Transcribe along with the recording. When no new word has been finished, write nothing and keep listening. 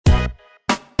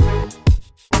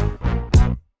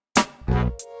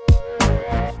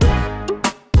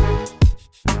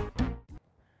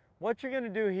What you're going to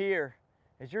do here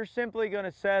is you're simply going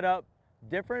to set up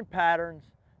different patterns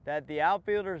that the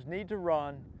outfielders need to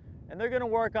run, and they're going to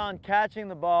work on catching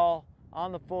the ball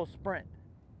on the full sprint.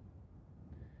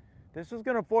 This is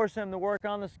going to force them to work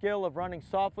on the skill of running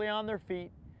softly on their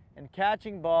feet and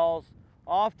catching balls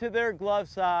off to their glove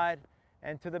side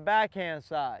and to the backhand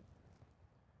side.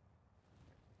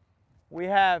 We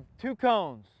have 2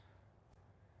 cones,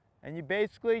 and you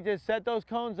basically just set those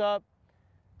cones up.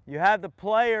 You have the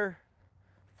player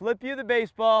flip you the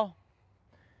baseball.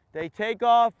 They take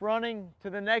off running to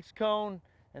the next cone,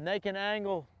 and they can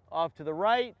angle off to the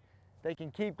right. They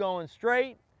can keep going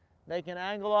straight. They can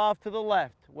angle off to the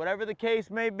left. Whatever the case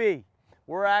may be,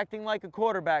 we're acting like a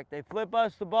quarterback. They flip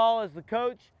us the ball as the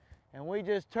coach, and we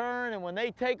just turn, and when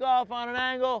they take off on an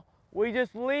angle, we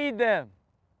just lead them.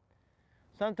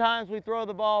 Sometimes we throw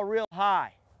the ball real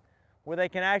high where they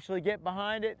can actually get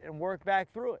behind it and work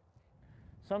back through it.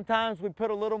 Sometimes we put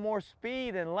a little more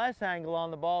speed and less angle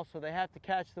on the ball, so they have to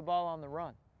catch the ball on the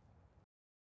run.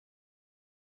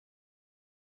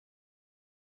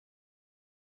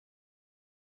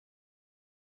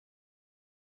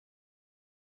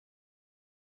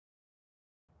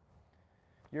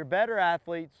 Your better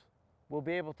athletes will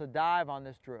be able to dive on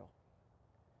this drill.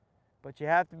 But you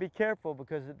have to be careful,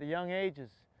 because at the young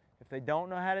ages, if they don't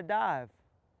know how to dive,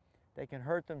 they can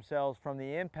hurt themselves from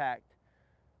the impact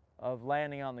of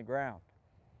landing on the ground.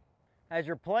 As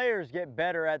your players get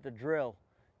better at the drill,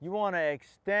 you want to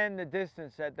extend the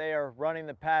distance that they are running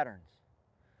the patterns.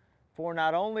 For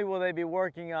not only will they be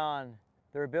working on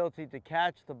their ability to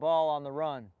catch the ball on the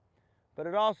run, but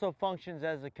it also functions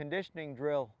as a conditioning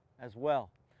drill as well.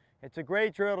 It's a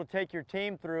great drill to take your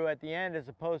team through at the end, as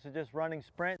opposed to just running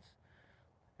sprints.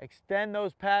 Extend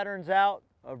those patterns out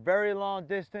a very long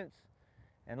distance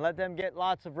and let them get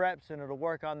lots of reps, and it'll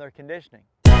work on their conditioning.